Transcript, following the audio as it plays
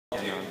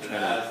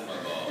plasma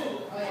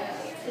bulb.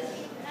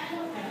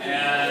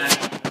 And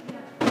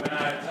when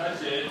I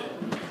touch it,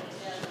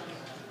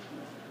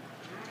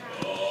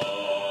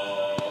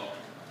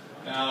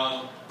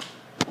 now,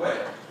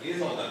 what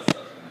is all that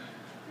stuff in there?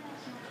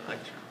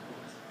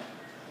 Electrons.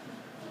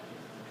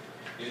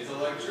 It's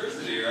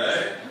electricity,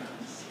 right?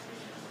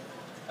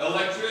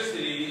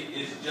 Electricity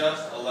is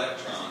just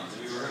electrons.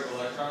 Have you ever heard of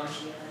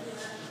electrons?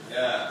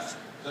 Yeah.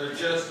 They're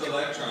just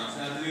electrons.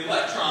 Now, do the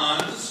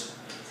electrons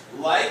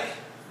like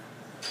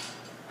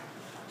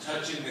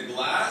touching the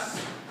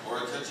glass or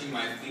touching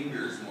my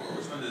fingers more?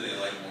 Which one do they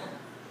like more?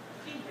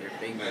 Your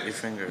fingers. Your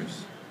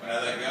fingers. When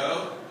I let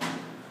go,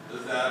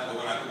 does that, but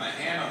when I put my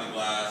hand on the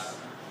glass,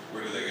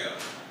 where do they go?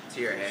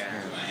 To your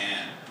hand. To my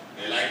hand.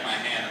 They like my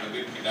hand. I'm a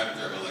good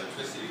conductor of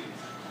electricity.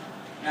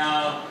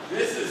 Now,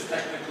 this is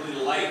technically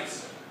light.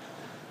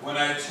 When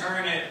I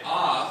turn it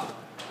off,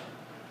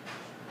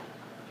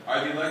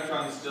 are the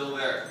electrons still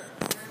there?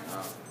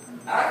 No.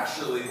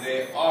 Actually,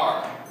 they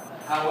are.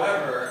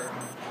 However,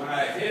 when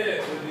I hit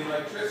it with the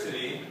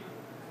electricity,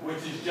 which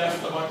is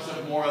just a bunch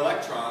of more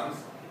electrons,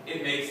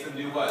 it makes them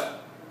do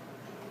what?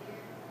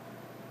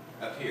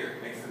 Up here.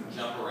 It makes them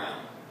jump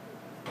around.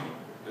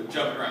 They're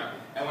jumping around.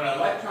 And when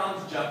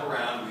electrons jump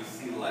around, we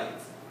see light.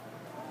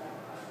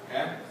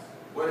 Okay?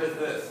 What is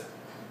this?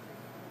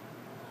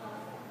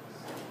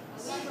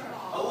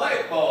 A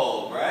light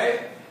bulb,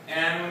 right?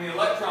 And when the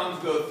electrons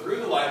go through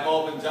the light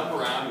bulb and jump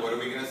around, what are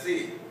we going to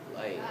see?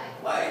 Light.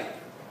 Light.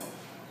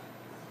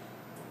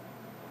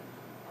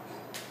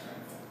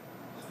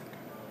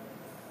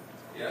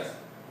 Yes?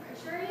 I'm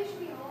sure you should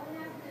be holding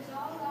that because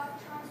all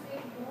electrons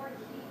make more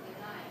heat than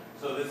light.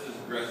 So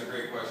that's a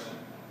great question.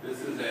 This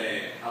is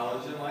a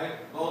halogen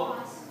light bulb,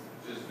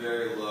 which is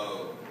very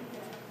low.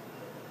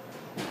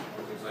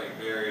 It's like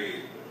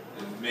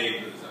it's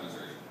made for this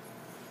demonstration.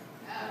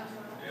 Yeah.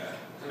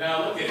 So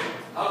now look at it.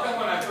 How come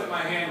when I put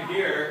my hand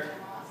here,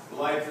 the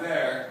light's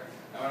there,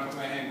 and when I put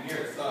my hand here,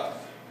 it stops?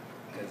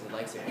 Because it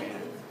likes your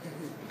hand.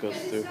 Because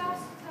it stops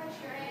to touch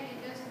your hand,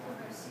 it doesn't go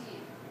to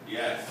see.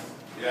 Yes.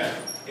 Yes.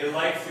 It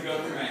likes to go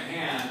through my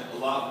hand a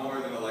lot more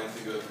than it likes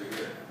to go through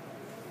here.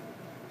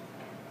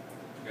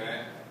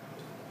 Okay?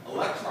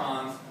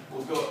 Electrons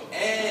will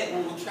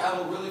will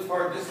travel really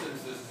far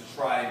distances to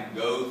try and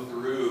go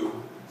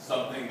through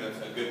something that's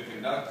a good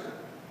conductor.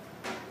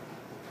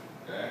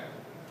 Okay?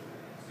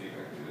 See if I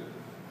can do this.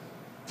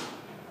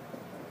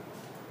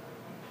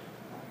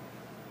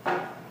 So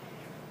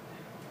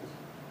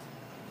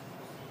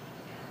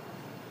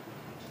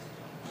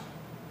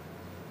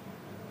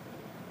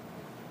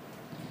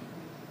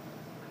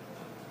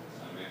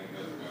I'm making it go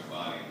through my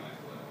body and my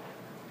blood.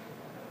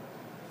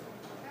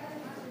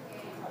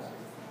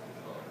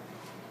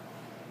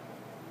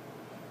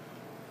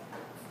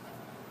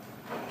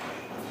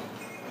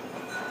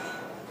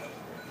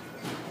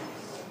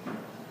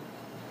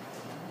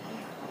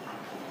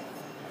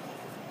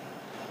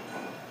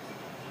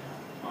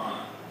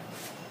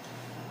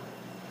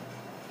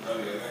 On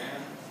the other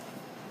hand.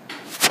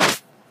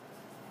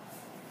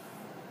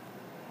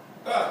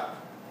 Ah!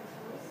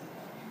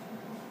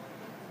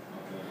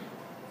 Okay.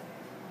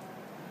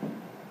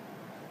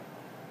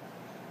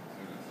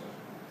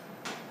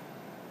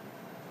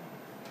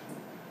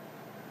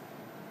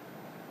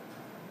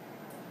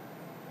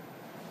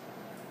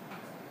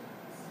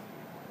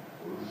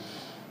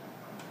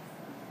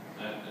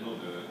 It'll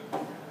do it.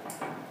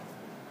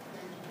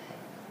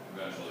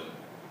 Eventually.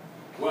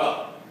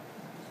 Well,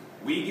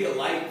 we get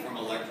light from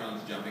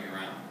electrons jumping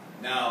around.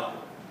 Now,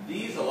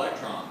 these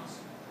electrons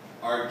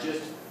are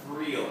just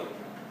free electrons.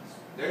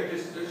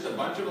 There's just a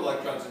bunch of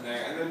electrons in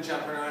there and they're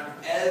jumping around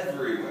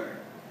everywhere.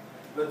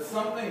 But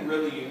something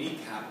really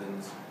unique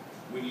happens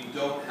when you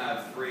don't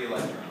have free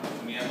electrons.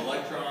 When you have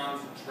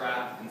electrons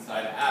trapped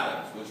inside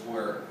atoms, this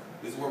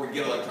is where we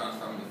get electrons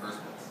from in the first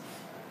place.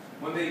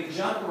 When they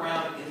jump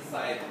around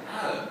inside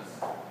atoms,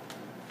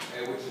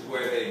 okay, which is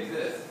where they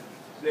exist,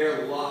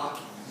 they're locked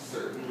to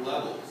certain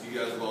levels. You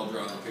guys have all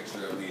drawn a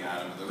picture of the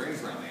atom with the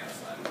rings around the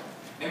outside.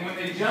 And when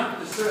they jump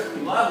to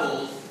certain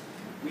levels,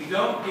 we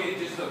don't get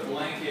just a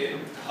blanket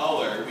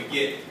color, we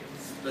get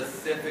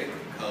specific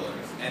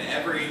colors. And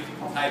every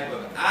type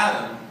of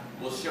atom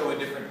will show a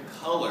different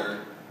color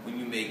when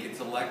you make its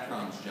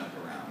electrons jump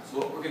around. So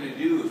what we're going to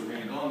do is we're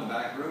going to go in the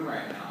back room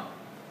right now,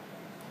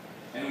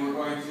 and we're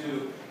going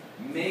to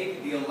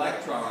make the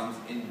electrons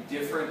in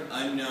different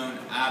unknown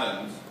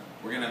atoms.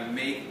 We're going to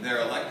make their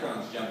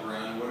electrons jump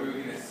around. What are we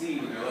going to see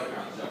when their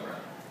electrons jump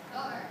around?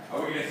 Color.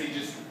 Are we going to see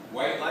just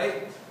white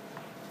light?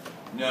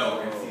 No,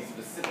 we're going to see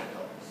specific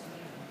colors.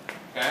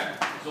 Okay?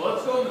 So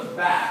let's go in the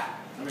back.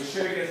 I'm going to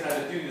show you guys how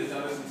to do this.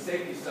 Now there's some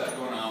safety stuff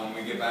going on when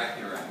we get back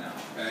here right now.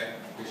 Okay?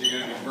 Because you're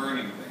going to be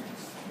burning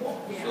things.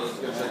 So let's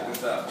go check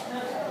this out.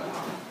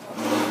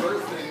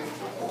 First thing,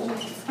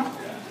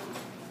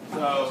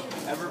 so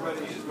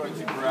everybody is going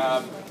to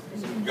grab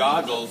some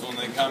goggles when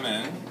they come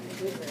in.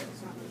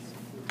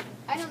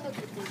 I don't look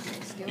at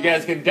these. You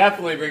guys can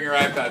definitely bring your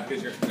iPad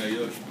because you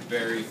look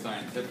very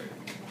scientific.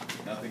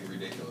 Nothing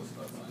ridiculous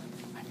about science.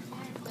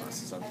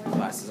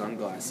 Glasses on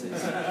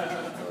glasses.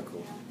 I look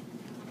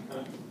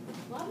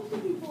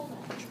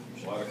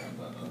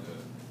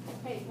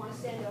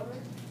stand over.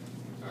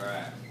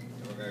 Alright,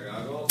 we're gonna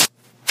goggles.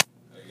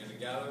 You're gonna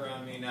gather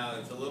around me now.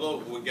 It's a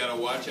little, we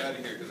gotta watch out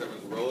of here because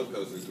everyone's roller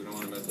coasters. We don't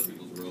want to mess up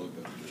people's roller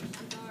coasters.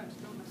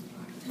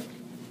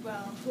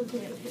 Well,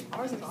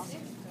 ours is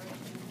awesome.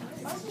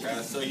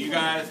 So you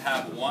guys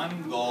have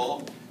one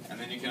goal, and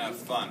then you can have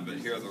fun, but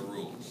here are the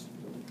rules.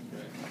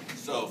 Okay.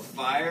 So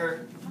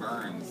fire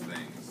burns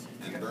things,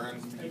 and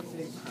burns people.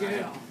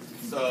 Right?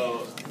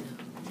 So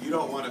you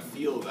don't want to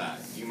feel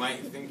that. You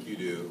might think you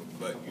do,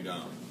 but you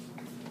don't.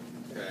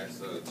 Okay,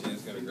 so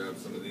Chin's going to grab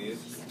some of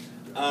these.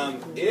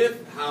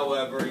 If,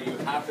 however, you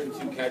happen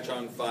to catch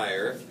on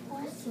fire,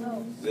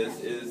 this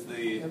is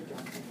the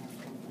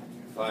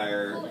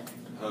fire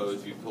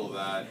hose. You pull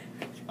that.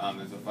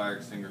 There's a fire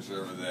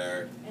extinguisher over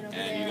there,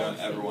 and you don't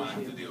ever want to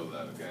have to deal with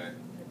that, okay?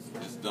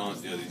 Just don't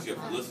do these. You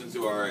have to listen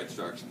to our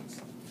instructions.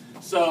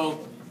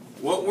 So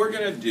what we're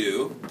going to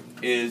do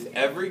is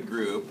every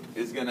group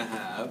is going to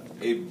have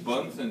a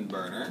Bunsen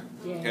burner,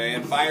 okay?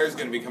 And fire is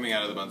going to be coming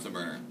out of the Bunsen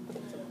burner,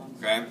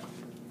 okay?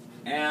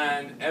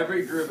 And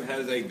every group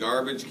has a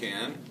garbage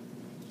can.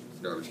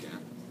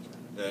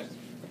 Okay?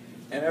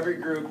 And every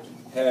group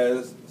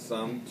has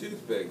some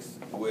toothpicks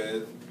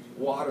with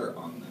water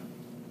on them.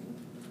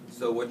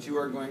 So what you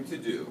are going to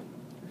do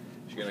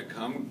is you're going to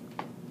come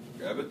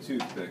grab a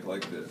toothpick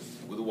like this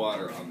with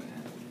water on the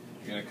end.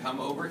 You're going to come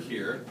over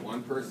here.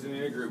 One person in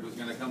your group is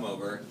going to come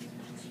over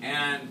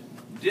and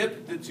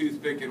dip the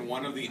toothpick in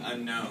one of the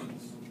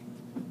unknowns.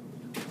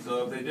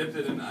 So if they dipped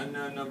it in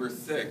unknown number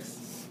 6,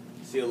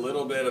 see a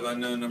little bit of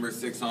unknown number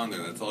 6 on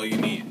there. That's all you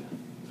need.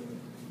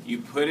 You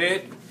put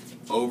it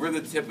over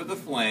the tip of the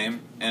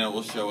flame and it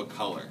will show a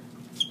color.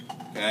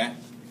 Okay?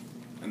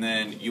 And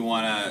then you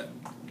want to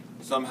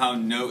somehow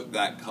note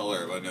that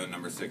color of unknown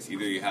number 6.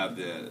 Either you have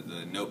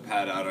the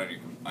notepad out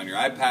on your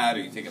iPad, or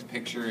you take a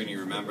picture and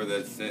you remember that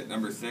it's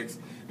number 6.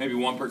 Maybe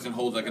one person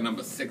holds like a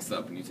number 6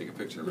 up and you take a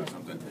picture of it or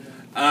something.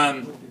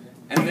 And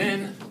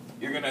then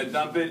you're going to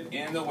dump it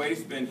in the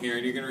waste bin here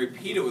and you're going to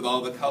repeat it with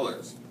all the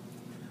colors.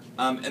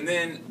 And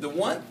then the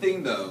one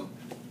thing though,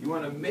 you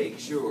want to make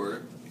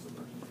sure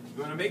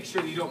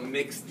that you don't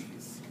mix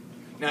these.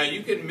 Now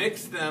you can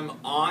mix them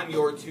on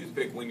your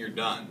toothpick when you're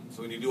done.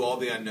 So when you do all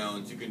the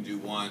unknowns, you can do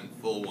one,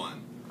 full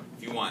one,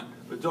 if you want.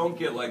 But don't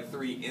get like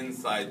 3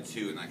 inside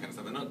 2 and that kind of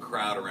stuff. And don't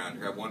crowd around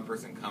here. Have one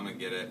person come and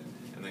get it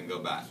and then go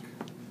back.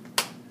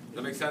 Does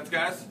that make sense,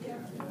 guys? Yeah.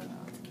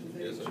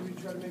 Yes, sir. Should we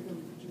try to make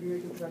them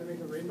try to make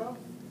a rainbow?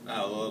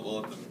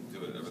 We'll let them do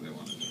whatever they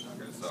want to do.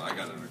 Okay, so I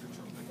got it under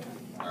control.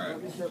 All right.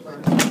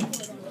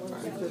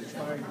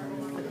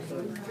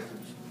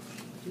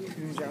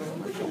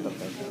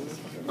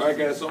 All right,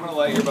 guys. So I'm gonna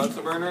light your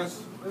Bunsen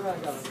burners.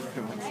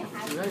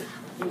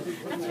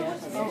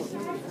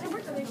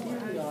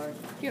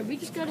 Here, we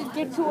just gotta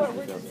get to it.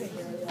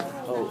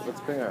 Oh,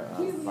 let's bring our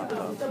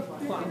laptop.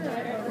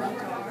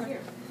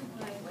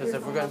 Because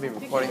if we're going to be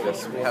recording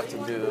this, we have to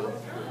do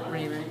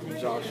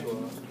Joshua.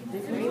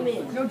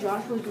 No,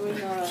 Joshua's doing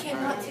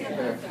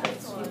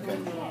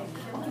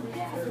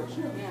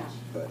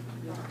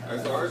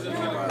Is ours in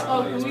here?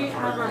 Oh, can we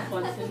have our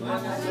Bunsen? I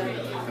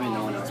mean,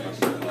 no one else wants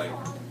to.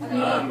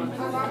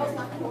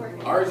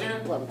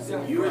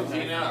 Arjun, you and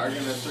Gina are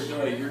going to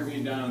circulate. You're going to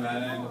be down on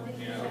that end.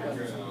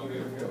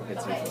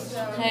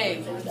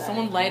 Hey,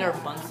 someone light our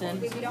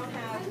Bunsen.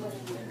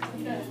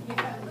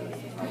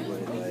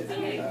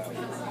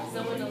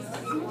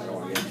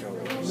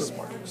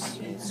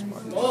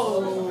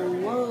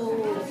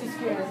 Whoa.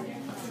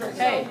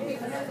 Hey,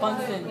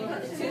 Bunsen.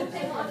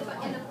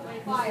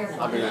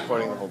 I'll be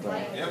recording the whole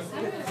time.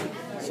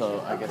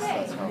 So I guess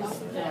that's how.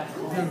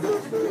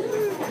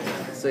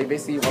 So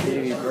basically, you want me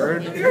to be a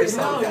bird? No,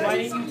 why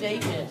didn't you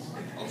take it?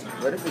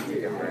 What if we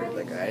take a bird?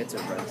 Like, I had to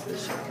run to the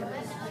shower.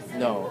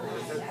 No,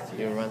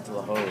 you run to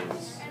the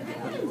hose.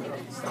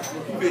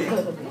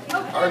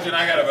 Arjun,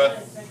 I got a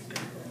bet.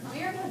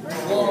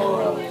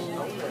 Cool.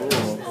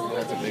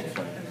 That's a big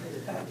one.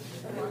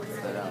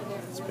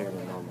 It's bigger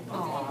than normal.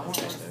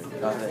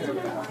 Got it.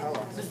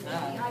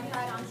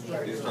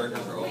 These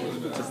chargers are over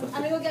the bed. I'm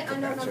gonna go get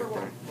unknown number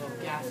 1.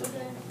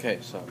 Okay,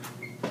 so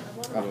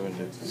what are we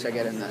gonna do? Should I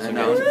get in the So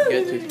now get a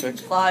toothpick.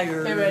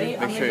 Fire. Hey, ready?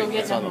 Make sure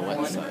it's on the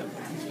wet side.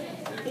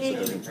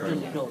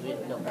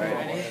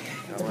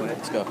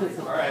 Let's go.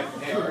 Alright,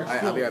 hey, Arjun.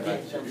 Alright, I'll be right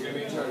back. You're going to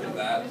be in charge of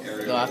that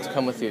area. They'll have to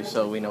come with you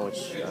so we know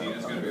which.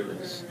 Gina's going to be over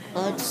here.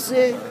 Let's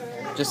see.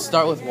 Just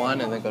start with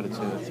 1 and then go to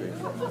 2 and 3,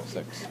 4,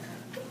 6.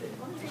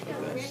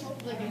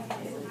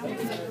 Like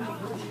this.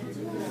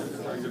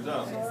 Alright, good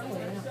job.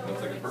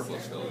 Looks like a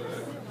purplish color,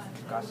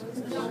 right?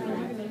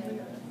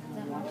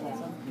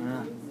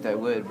 They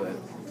would, but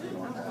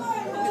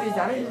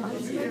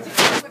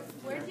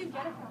Where'd you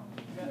get it from?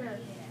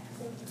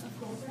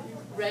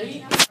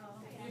 Ready?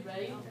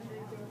 Ready?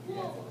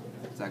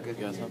 is that good?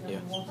 You got some? Yeah.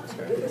 That's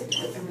great.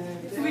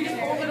 Can we just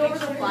hold it over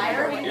the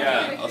fire?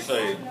 Yeah, I'll show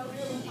you.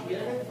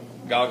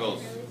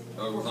 Goggles.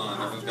 Goggles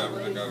on. Everyone's got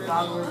their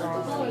goggles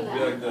on.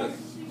 Be like this.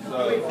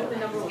 So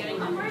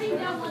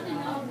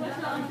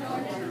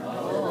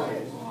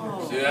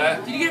See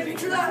that? Did you get a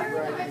picture of that?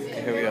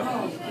 Okay, here we go.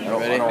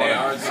 Ready? They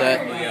are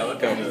Set. yeah, look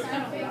Go. at it.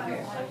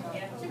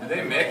 Do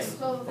they mix?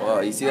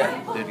 Well, you see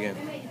that? Do it again.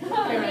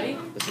 Okay, ready?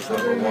 This is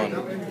number 1.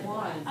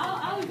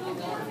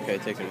 Okay,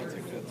 take it out.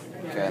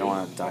 Okay, I don't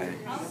want to die.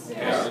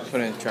 Yeah, put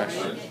it in the trash.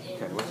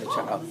 Okay, what's the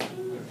child?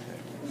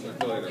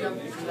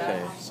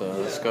 Okay, so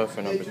let's go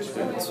for number 2. 2.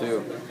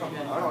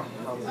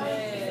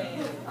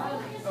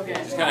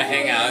 Just kind of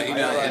hang out, you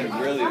know, and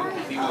really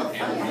see what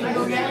happens.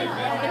 Go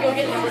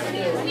get number 2.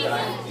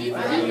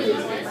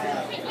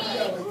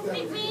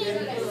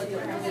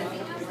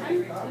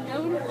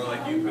 Or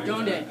like you put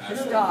Donde?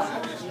 Stop.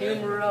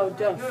 Numero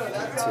dos.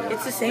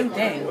 It's the same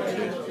thing.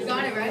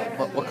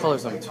 What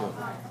color's number 2?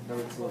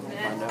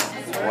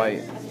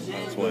 White.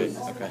 It's white.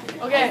 Okay.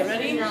 Okay,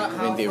 ready? I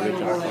mean the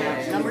original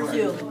color. Number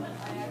 2.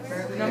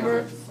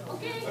 Number.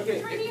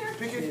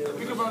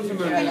 Pick a bunch of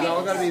movies. They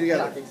all gotta be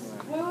together.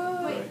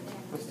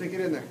 Let's stick it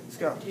in there. Let's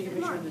go. Take a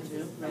picture of the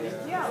 2. Ready?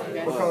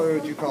 What color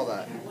would you call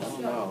that?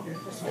 No.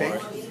 Pink?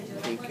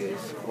 Pink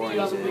is You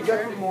orange.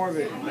 gotta put more of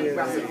it.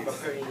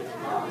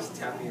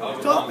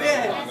 Stop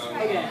it!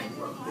 Okay.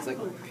 It's like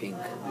pink.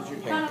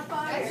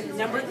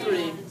 Number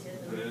 3.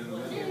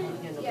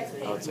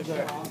 Oh, it's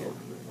okay.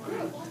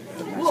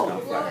 Whoa.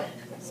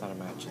 It's not a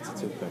match, it's a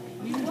toothpick.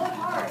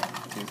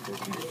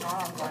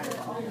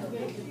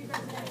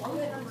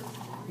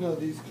 No,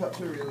 these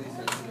cups are really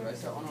sensitive. I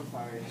set one on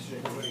fire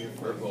yesterday. Putting it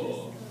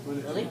purple.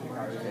 Really?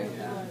 Okay,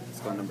 let's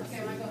go number 3.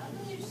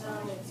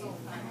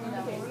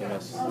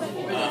 Yes.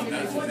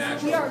 That's the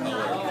natural color.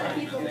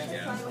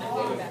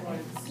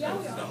 That's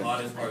the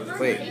hottest part of the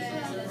Wait. I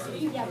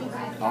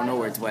don't know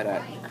where it's wet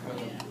at.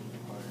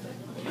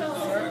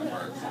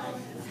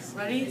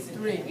 Ready?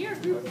 3.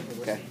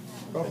 Okay.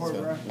 Go for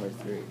it, bro. Number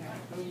 3.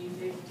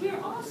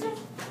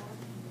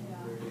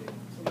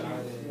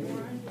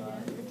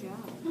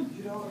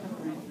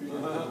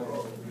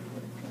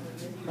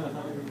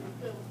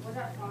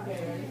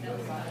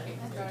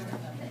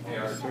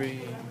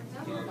 Three.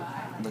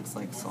 Looks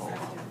like salt.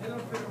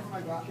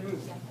 What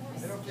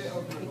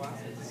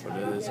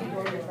is it?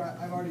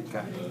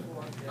 Okay.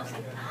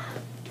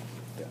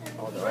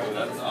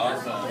 That's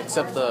awesome.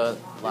 Except the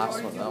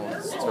last one, that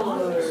one's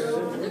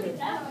turquoise.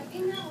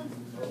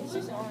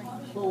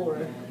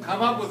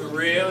 Come up with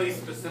really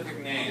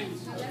specific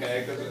names,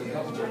 okay? Because there's a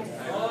couple different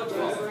types.